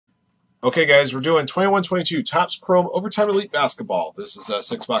Okay, guys, we're doing 21-22 Topps Chrome Overtime Elite Basketball. This is a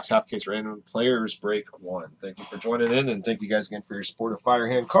 6-box half case random players break 1. Thank you for joining in, and thank you guys again for your support of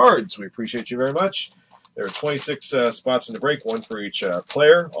Firehand Cards. We appreciate you very much. There are 26 spots in the break, one for each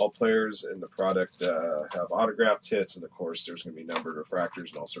player. All players in the product have autographed hits, and of course, there's going to be numbered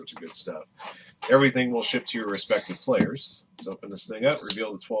refractors and all sorts of good stuff. Everything will ship to your respective players. Let's open this thing up,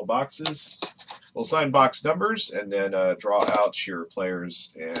 reveal the 12 boxes. We'll assign box numbers and then draw out your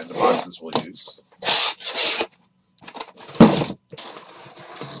players and the boxes we'll use.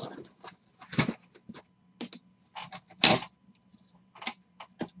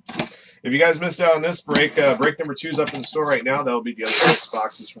 If you guys missed out on this break, break number 2 is up in the store right now. That will be the other 6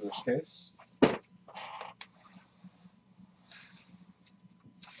 boxes from this case.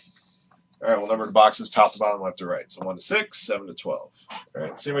 All right, we'll number the boxes top to bottom, left to right. So 1 to 6, 7 to 12. All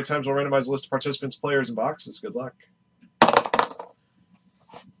right, see how many times we'll randomize the list of participants, players, and boxes. Good luck.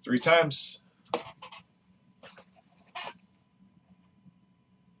 3 times.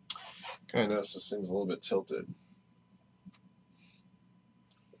 Okay, I notice this thing's a little bit tilted.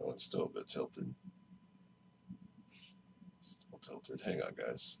 Oh, it's still a bit tilted. Still tilted. Hang on,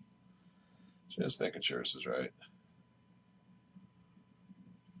 guys. Just making sure this is right.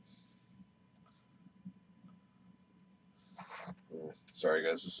 Sorry,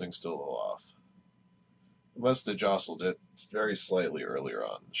 guys, this thing's still a little off. I must have jostled it very slightly earlier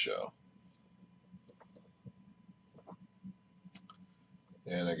on in the show.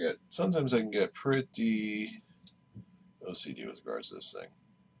 And sometimes I can get pretty OCD with regards to this thing.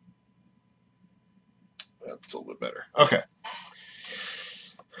 That's a little bit better. Okay.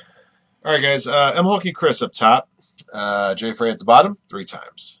 All right, guys. M. Hulky Chris up top. J. Frey at the bottom, 3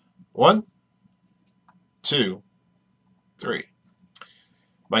 times. 1, 2, 3.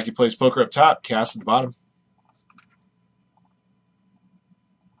 Mikey Plays Poker up top, Cass at the bottom.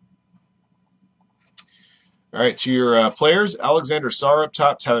 All right, to your players, Alexander Sarr up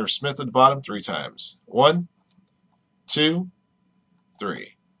top, Tyler Smith at the bottom, 3 times. 1, 2,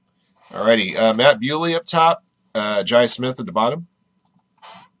 3. All righty, Matt Bewley up top, Jai Smith at the bottom.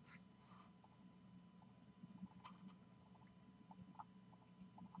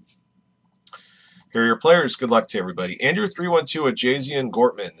 Here are your players. Good luck to everybody. Andrew 312 with Jazian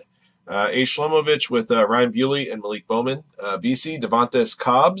Gortman. A. Shlomovich with Ryan Bewley and Malik Bowman. BC Devontae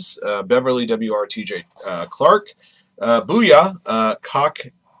Cobbs. Beverly WRTJ Clark. Booyah.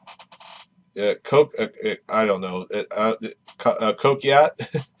 I don't know.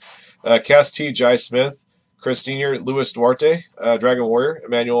 Kokiat. Cass T. Jai Smith. Chris Senior. Luis Duarte. Dragon Warrior.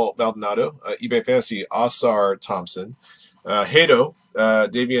 Emmanuel Maldonado. eBay Fantasy. Osar Thompson. Hado,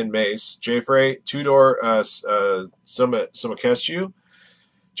 Davian Mace, J. Frey, Tudor Sumakescu,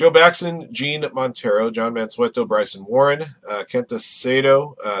 Joe Baxton, Gene Montero, John Mansueto, Bryson Warren, Kenta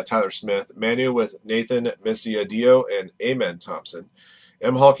Sato, Tyler Smith, Manu with Nathan Misiadio, and Amen Thompson,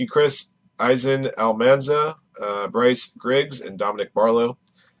 M. Hulky Chris, Eisen Almanza, Bryce Griggs, and Dominic Barlow,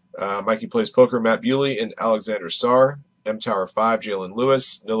 Mikey Plays Poker, Matt Bewley, and Alexander Sarr, M. Tower 5, Jalen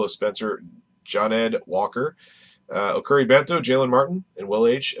Lewis, Nilo Spencer, John Ed Walker, Okuri Bento, Jalen Martin, and Will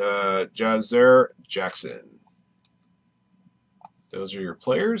H. Jazer Jackson. Those are your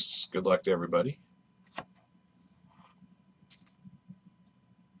players. Good luck to everybody.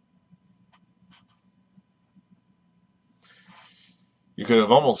 You could have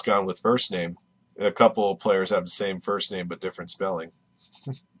almost gone with first name. A couple of players have the same first name but different spelling.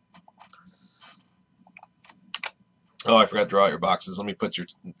 Oh, I forgot to draw out your boxes. Let me put your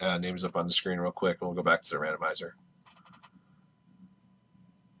names up on the screen real quick, and we'll go back to the randomizer.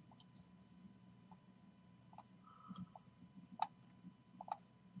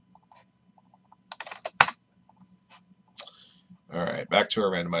 All right, back to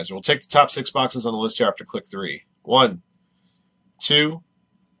our randomizer. We'll take the top 6 boxes on the list here after click 3. 1, 2,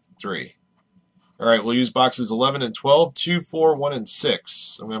 3. All right, we'll use boxes 11 and 12, 2, 4, 1, and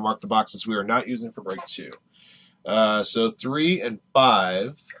 6. I'm going to mark the boxes we are not using for break 2. So 3 and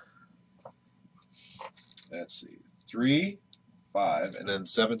 5. Let's see. 3, 5, and then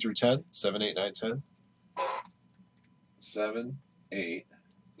 7 through 10. 7, 8, 9, 10. 7, 8,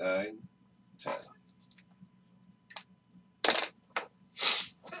 9, 10.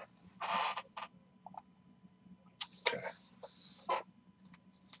 Okay.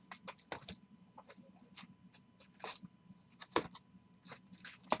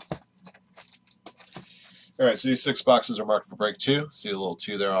 All right, so these 6 boxes are marked for break 2. See a little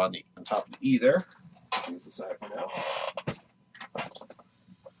 2 there on top of the E there. Use this side for now.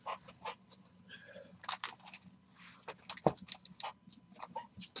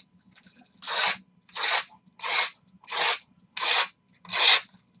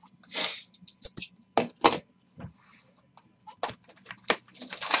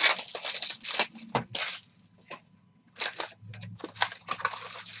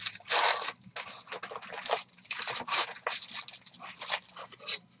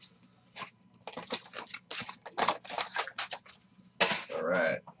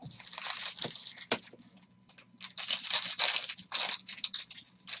 right.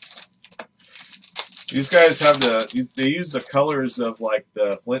 These guys have they use the colors of like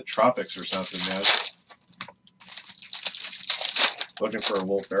the Flint Tropics or something, man. Looking for a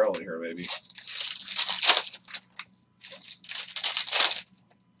Will Ferrell here, maybe.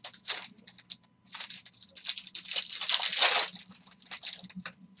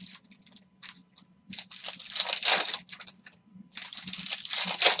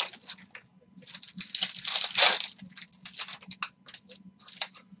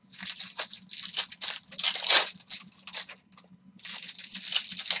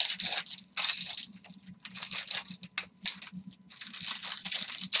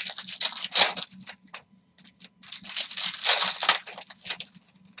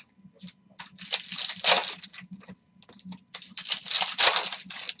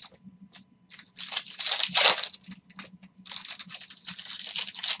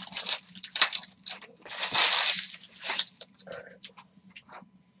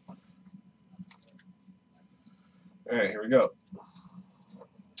 All right, here we go.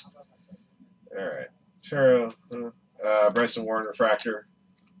 All right, Taro, Bryson Warren refractor.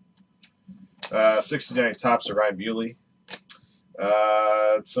 69 tops of Ryan Bewley.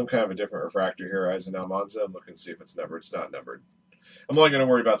 It's some kind of a different refractor here. Eisen Almanza. I'm looking to see if it's numbered. It's not numbered. I'm only going to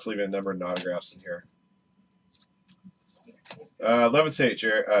worry about sleeving numbered and autographs in here.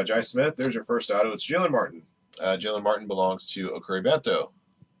 Levitate, Jai Smith. There's your first auto. It's Jalen Martin. Jalen Martin belongs to Okuri Bento.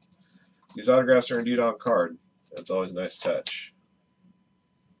 These autographs are indeed on card. That's always a nice touch.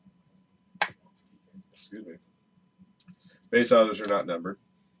 Excuse me. Base autos are not numbered.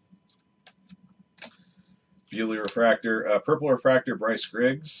 Bewley refractor, purple refractor, Bryce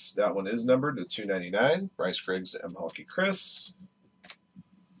Griggs. That one is numbered to 299. Bryce Griggs, M. Hulky Chris.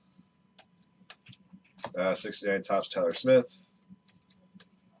 69 tops, Tyler Smith.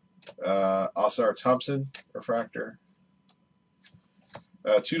 Asar Thompson refractor.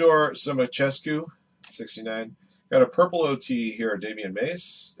 Tudor Somachescu, 69. Got a purple OT here, Davian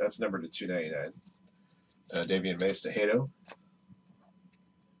Mace. That's numbered to 299. Davian Mace to Hato.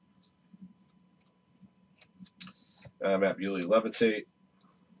 Matt Bewley Levitate.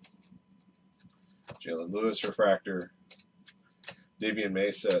 Jalen Lewis refractor. Davian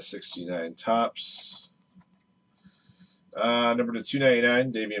Mesa 69 tops. Number to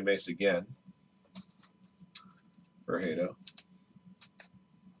 299, Davian Mesa again for Hato.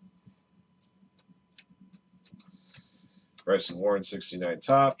 Bryson Warren 69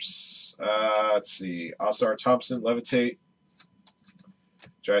 tops. Let's see, Asar Thompson Levitate.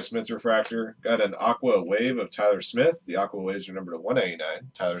 Jai Smith refractor. Got an Aqua Wave of Tyler Smith. The Aqua Waves are numbered to 189.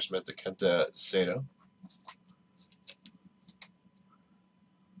 Tyler Smith to Kenta Sato.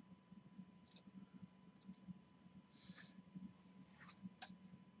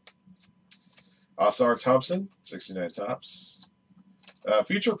 Asar Thompson, 69 tops.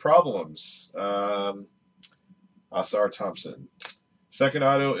 Future Problems. Asar Thompson. Second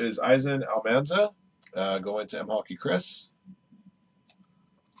auto is Eisen Almanza. Going to M. Hulky Chris.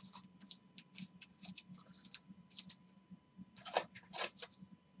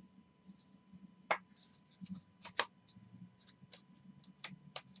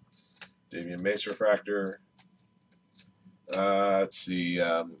 Davian Mace refractor. Let's see.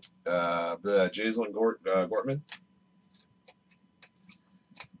 Jaslyn Gortman.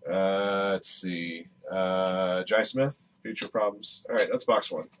 Let's see. Jai Smith. Future Problems. All right, that's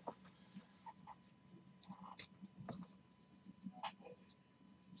box one.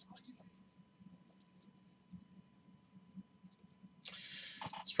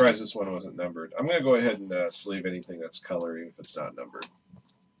 Surprised this one wasn't numbered. I'm going to go ahead and sleeve anything that's coloring if it's not numbered.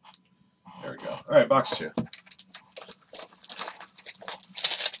 There we go. All right, box two.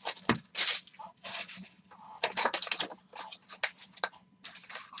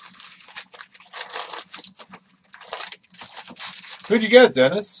 Who'd you get,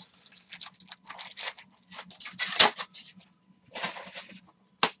 Dennis?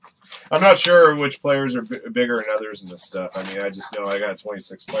 I'm not sure which players are bigger than others in this stuff. I mean, I just know I got a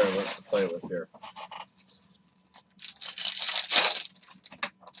 26-player list to play with here.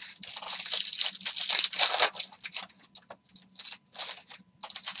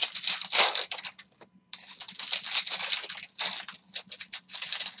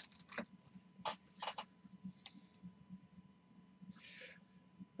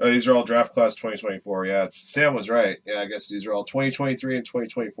 These are all draft class 2024. Yeah, Sam was right. Yeah, I guess these are all 2023 and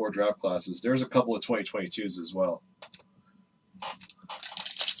 2024 draft classes. There's a couple of 2022s as well.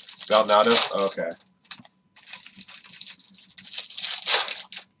 Valnado? Okay.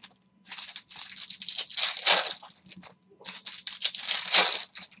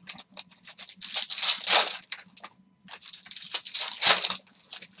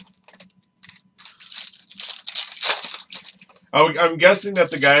 I'm guessing that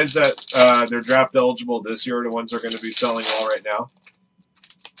the guys that they're draft eligible this year are the ones that are going to be selling all right now.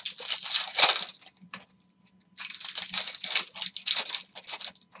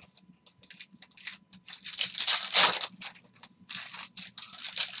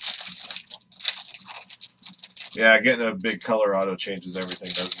 Yeah, getting a big color auto changes everything,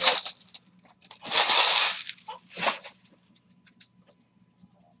 doesn't it?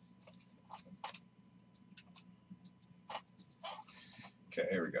 Okay,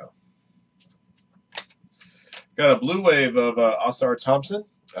 here we go. Got a blue wave of Ausar Thompson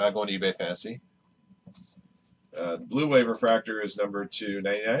going to eBay Fantasy. The blue wave refractor is number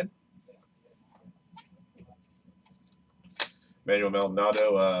 299. Manuel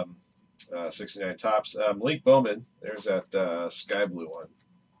Maldonado, 69 tops. Malik Bowman, there's that sky blue one.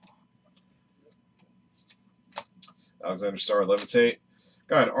 Alexander Starr, Levitate.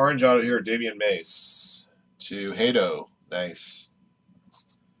 Got an orange auto here, Davian Mace to Hado. Nice.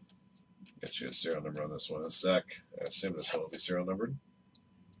 Get you a serial number on this one in a sec. I assume this one will be serial numbered.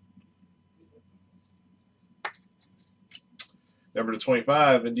 Number to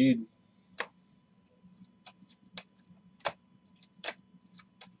 25, indeed.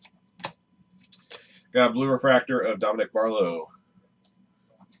 Got a blue refractor of Dominic Barlow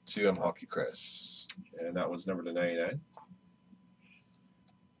to Hockey Chris. And that was number to 99.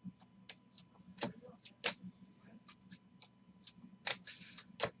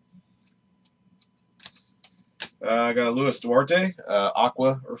 I got a Luis Duarte,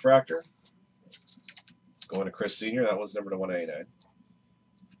 Aqua refractor. Going to Chris Sr. That was number to 189.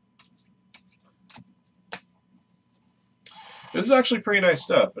 This is actually pretty nice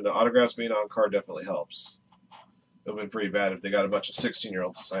stuff, and the autographs being on card definitely helps. It would have been pretty bad if they got a bunch of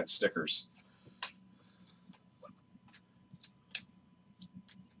 16-year-olds to sign stickers.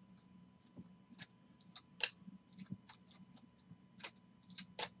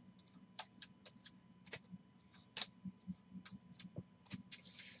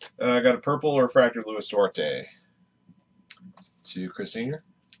 I got a purple refractor Luis Duarte to Chris Sr.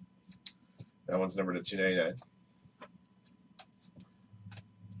 That one's numbered to 299.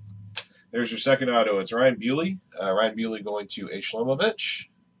 There's your second auto. It's Ryan Bewley. Ryan Bewley going to A. Shlomovich.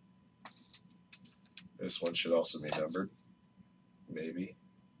 This one should also be numbered. Maybe.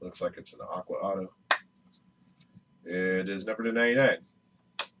 Looks like it's an Aqua auto. It is numbered to 99.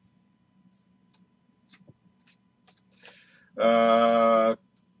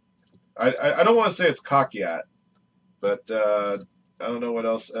 I don't want to say it's Kakiat, but I don't know what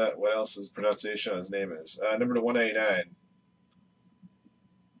else his pronunciation on his name is. Number to 189.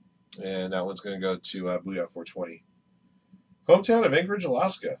 And that one's going to go to Booyah 420. Hometown of Anchorage,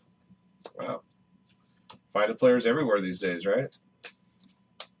 Alaska. Wow. Finding players everywhere these days, right?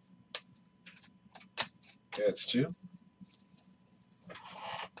 Okay, it's 2.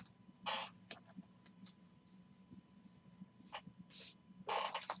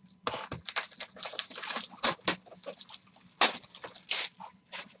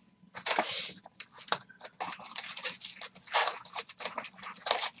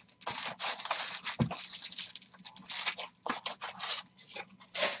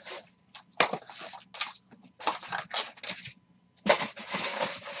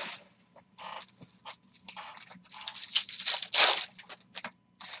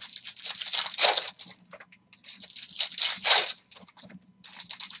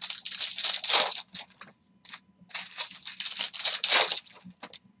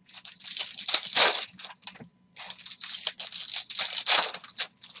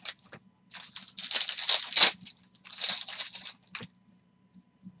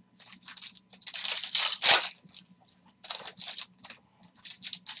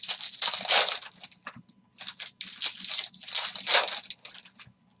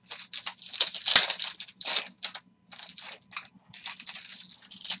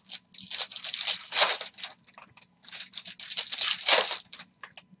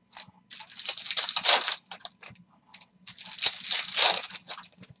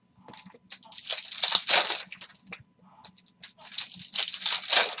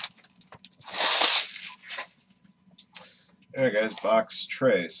 All right, guys, box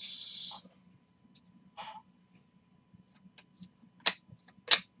trace.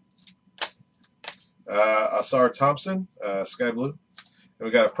 Ausar Thompson, sky blue. And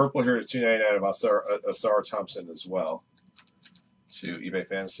we got a purple here to 299 of Ausar Thompson as well to eBay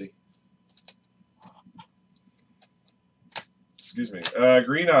Fantasy. Excuse me.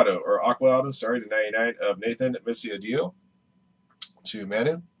 Green auto, or Aqua auto, sorry, to 99 of Nathan Misiadio to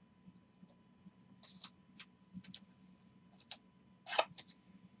Manu.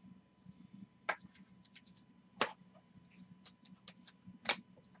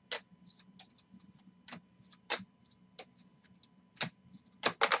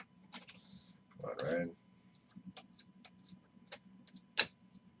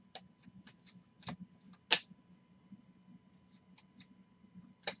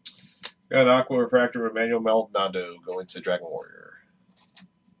 Got an Aqua Refractor Emmanuel Maldonado going to Dragon Warrior.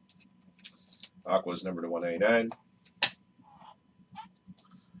 Aqua's number to 199.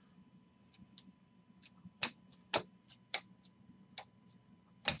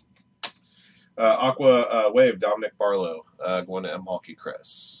 Aqua Wave Dominic Barlow going to M. Hockey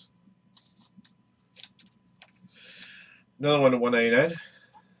Chris. Another one to 199.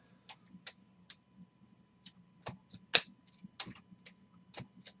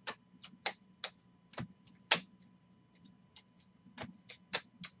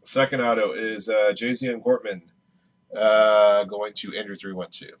 Second auto is Jazian Gortman going to Andrew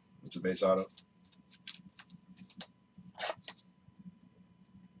 312. It's a base auto.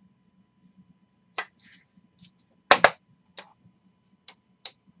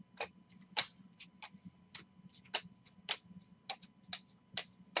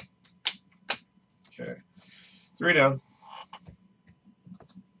 Okay. 3 down.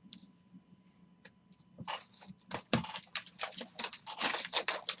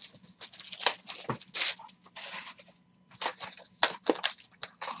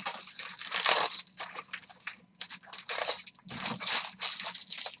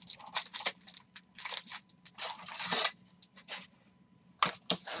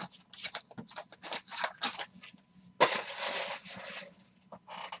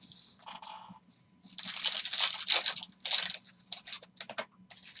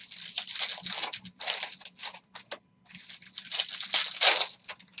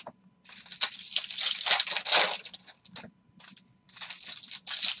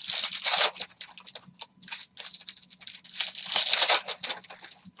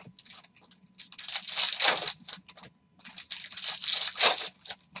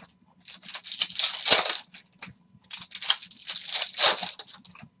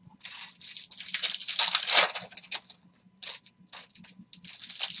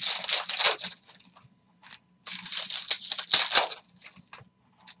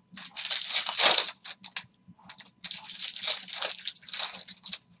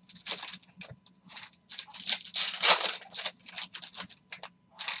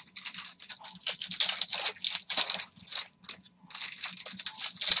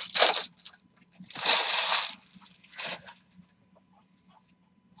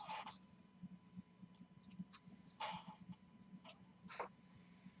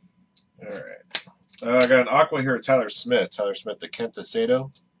 All right. I got an Aqua here, Tyler Smith. Tyler Smith to Kenta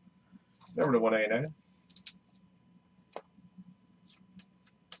Sato. Number to 189.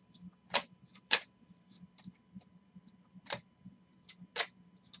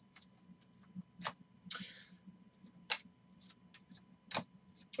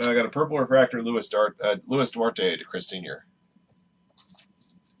 I got a purple refractor, Luis Duarte to Chris Sr.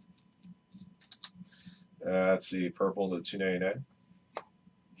 Let's see, purple to 299.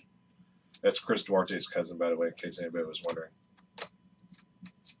 That's Chris Duarte's cousin, by the way, in case anybody was wondering.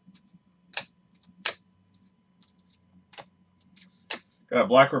 Got a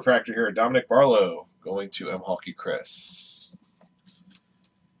black refractor here, Dominic Barlow, going to M. Hockey Chris.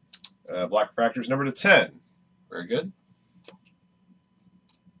 Black refractor's number to 10. Very good.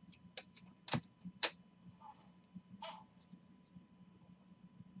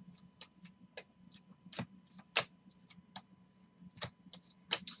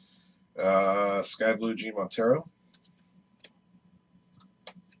 Sky Blue G. Montero.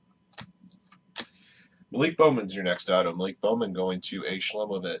 Malik Bowman's your next auto. Malik Bowman going to A.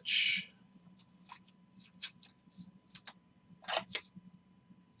 Shlomovich.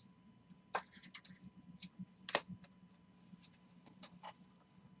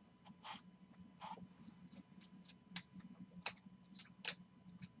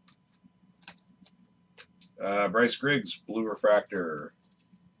 Bryce Griggs, blue refractor.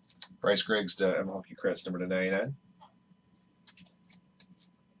 Bryce Griggs to M. Hockey Chris, number to 99.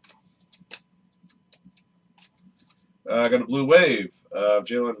 Got a blue wave of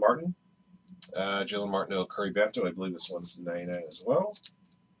Jalen Martin. Jalen Martin, Curry Bento. I believe this one's 99 as well.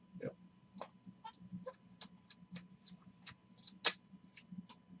 Yep.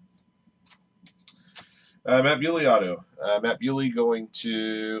 Matt Bewley auto. Matt Bewley going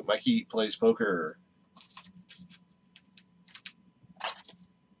to Mikey Plays Poker.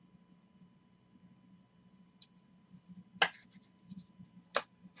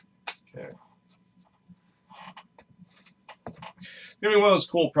 Okay. Gonna be one of those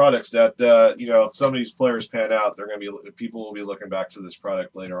cool products that you know, if some of these players pan out, they're gonna be people will be looking back to this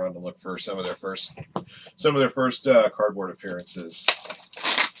product later on to look for some of their first cardboard appearances.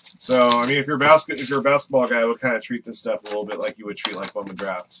 So I mean, if you're a basketball guy, I would kind of treat this stuff a little bit like you would treat like Bowman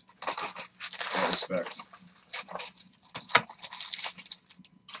Draft. In that respect.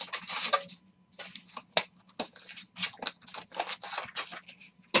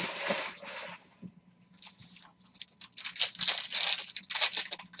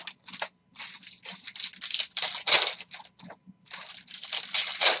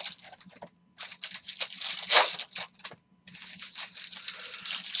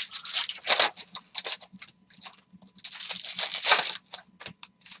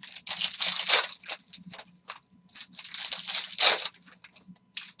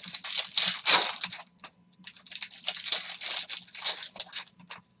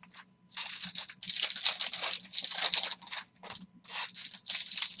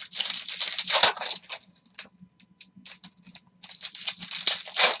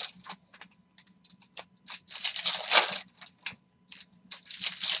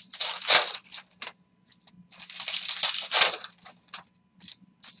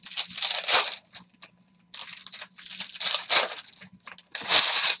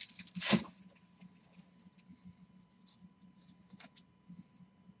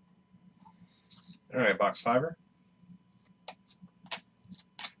 All right, box fiver.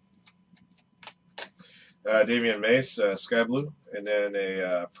 Davian Mace, Sky Blue, and then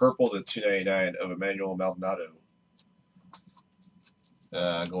a purple to 299 of Emmanuel Maldonado.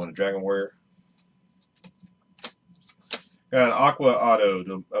 Going to Dragon Warrior. Got an Aqua Auto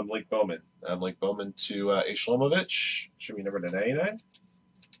to Malik Bowman. Malik Bowman to A. Shlomovich. Should be number to 99.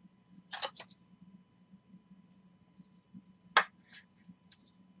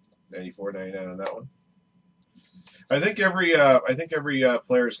 $94.99 on that one. I think every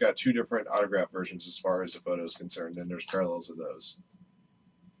player's got 2 different autograph versions as far as the photo is concerned, and there's parallels of those.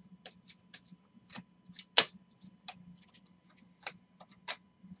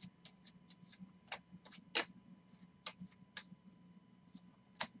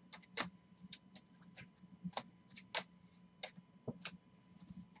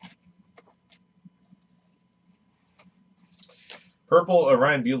 Purple,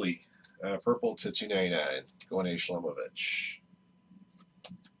 Ryan Bewley. Purple to 299. Going to Shlomovich.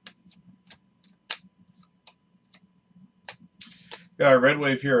 Got a red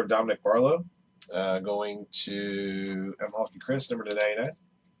wave here of Dominic Barlow. Going to M. Hockey Chris, number to 99.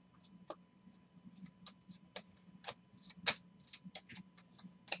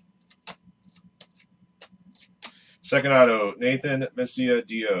 Second auto, Nathan Messia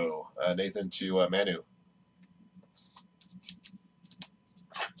Dio. Nathan to Manu.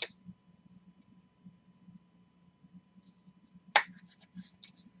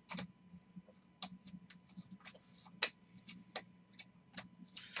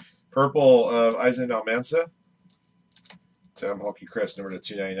 Purple of Eisen Almanza to M. Hockey Chris, number to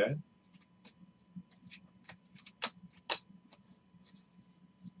 299.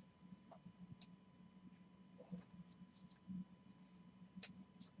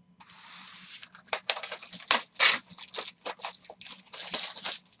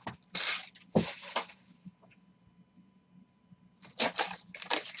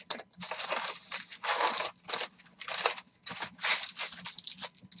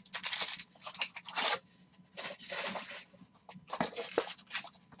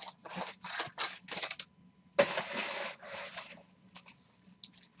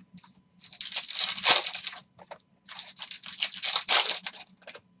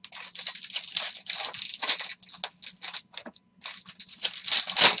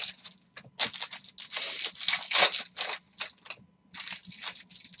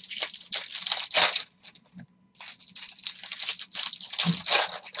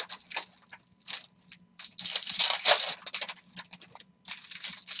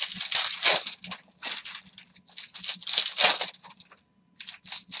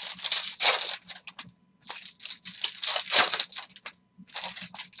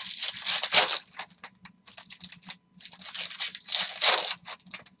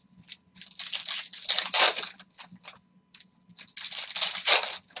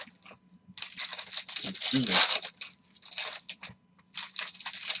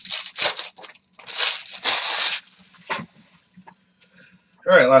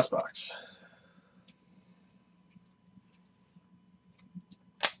 All right, last box.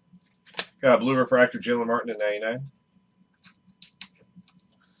 Got a blue refractor, Jalen Martin at 99.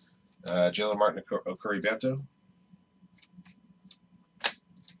 Jalen Martin, Okuri Bento.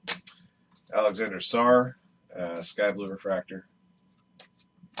 Alexander Sarr, sky blue refractor.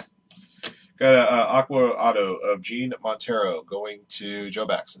 Got an Aqua Auto of Gene Montero going to Joe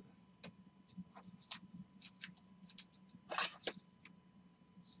Baxton.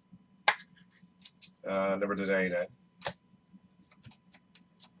 Number to 99.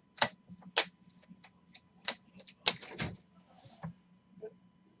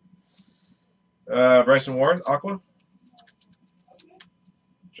 Bryson Warren, Aqua.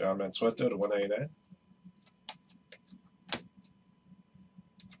 John Mansueto to 199.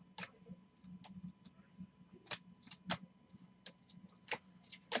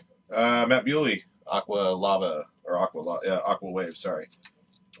 Matt Bewley, Aqua Lava, or Aqua Wave, sorry,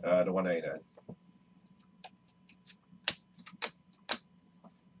 to 199.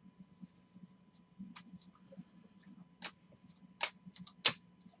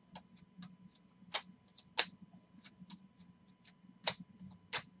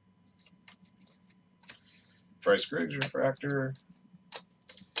 Bryce Griggs, refractor.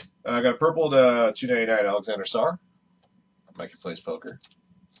 Got a purple to 299, Alexander Sarr. Mikey plays poker.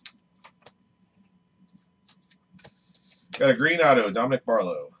 Got a green auto, Dominic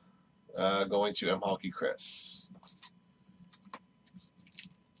Barlow. Going to M. Hockey Chris.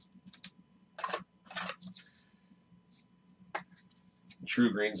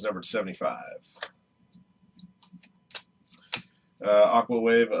 True Greens, number 75. Aqua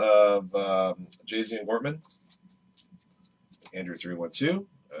Wave of Jay-Z and Gortman. Andrew 312.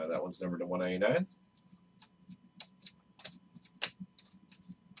 That one's numbered to 199.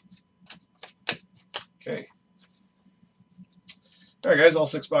 Okay. All right, guys, all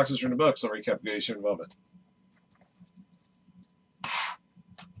 6 boxes are in the books. I'll recap the here in a moment.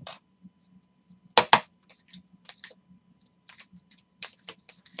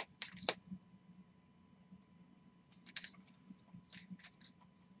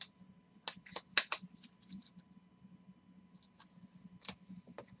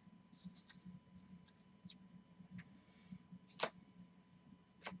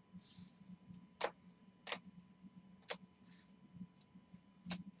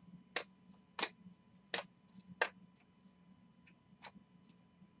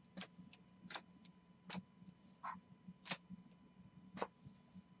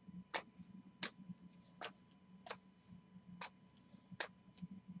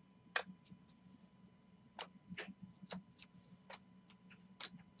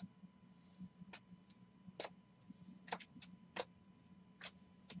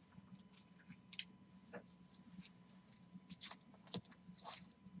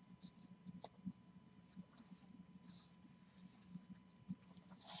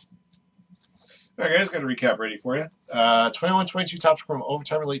 All right, guys, got a recap ready for you. 21-22 Topps Chrome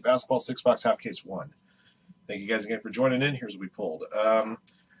Overtime Elite Basketball 6-box half case 1. Thank you guys again for joining in. Here's what we pulled.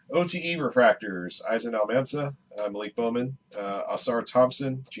 OTE Refractors, Eisen Almanza, Malik Bowman, Asar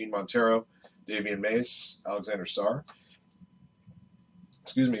Thompson, Gene Montero, Davian Mace, Alexander Sarr.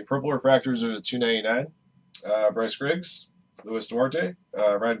 Excuse me. Purple Refractors are the $2.99. Bryce Griggs, Luis Duarte,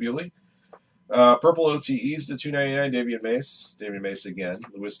 Ryan Bewley. Purple OTEs to $2.99. Davian Mace again.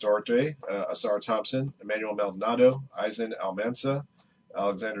 Luis Duarte, Asar Thompson, Emmanuel Maldonado, Eisen Almanza,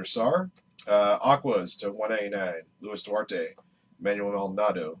 Alexander Sarr. Aquas to $1.99. Luis Duarte, Emmanuel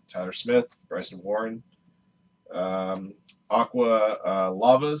Maldonado, Tyler Smith, Bryson Warren. Aqua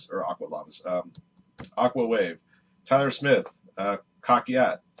Wave, Tyler Smith,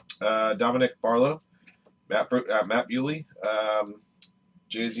 Kakiat, Dominic Barlow, Matt Bewley,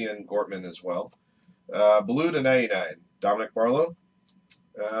 Jay-Z and Gortman as well. Blue to 99, Dominic Barlow,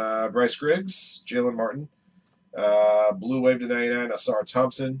 Bryce Griggs, Jalen Martin. Blue Wave to 99, Asar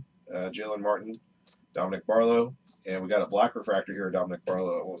Thompson, Jalen Martin, Dominic Barlow. And we got a black refractor here, Dominic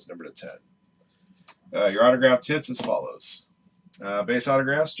Barlow. It was numbered to 10. Your autographed hits as follows. Base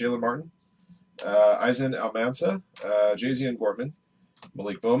autographs, Jalen Martin, Eisen Almanza, Jay-Z and Gortman,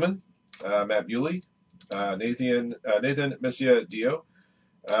 Malik Bowman, Matt Bewley, Nathan Messia Dio,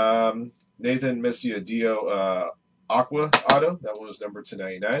 Aqua Auto. That one was numbered to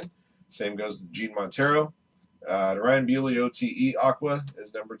 99. Same goes to Gene Montero. Ryan Bewley OTE Aqua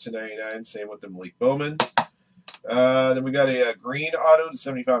is numbered to 99. Same with the Malik Bowman. Then we got a green auto to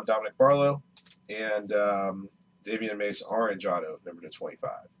 75, Dominic Barlow, and Davian Mace orange auto, number to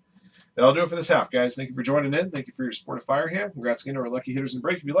 25. That'll do it for this half, guys. Thank you for joining in. Thank you for your support of Firehand. Congrats again to our lucky hitters in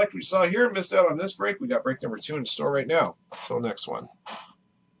break. If you liked what you saw here and missed out on this break, we got break number 2 in store right now. Until next one.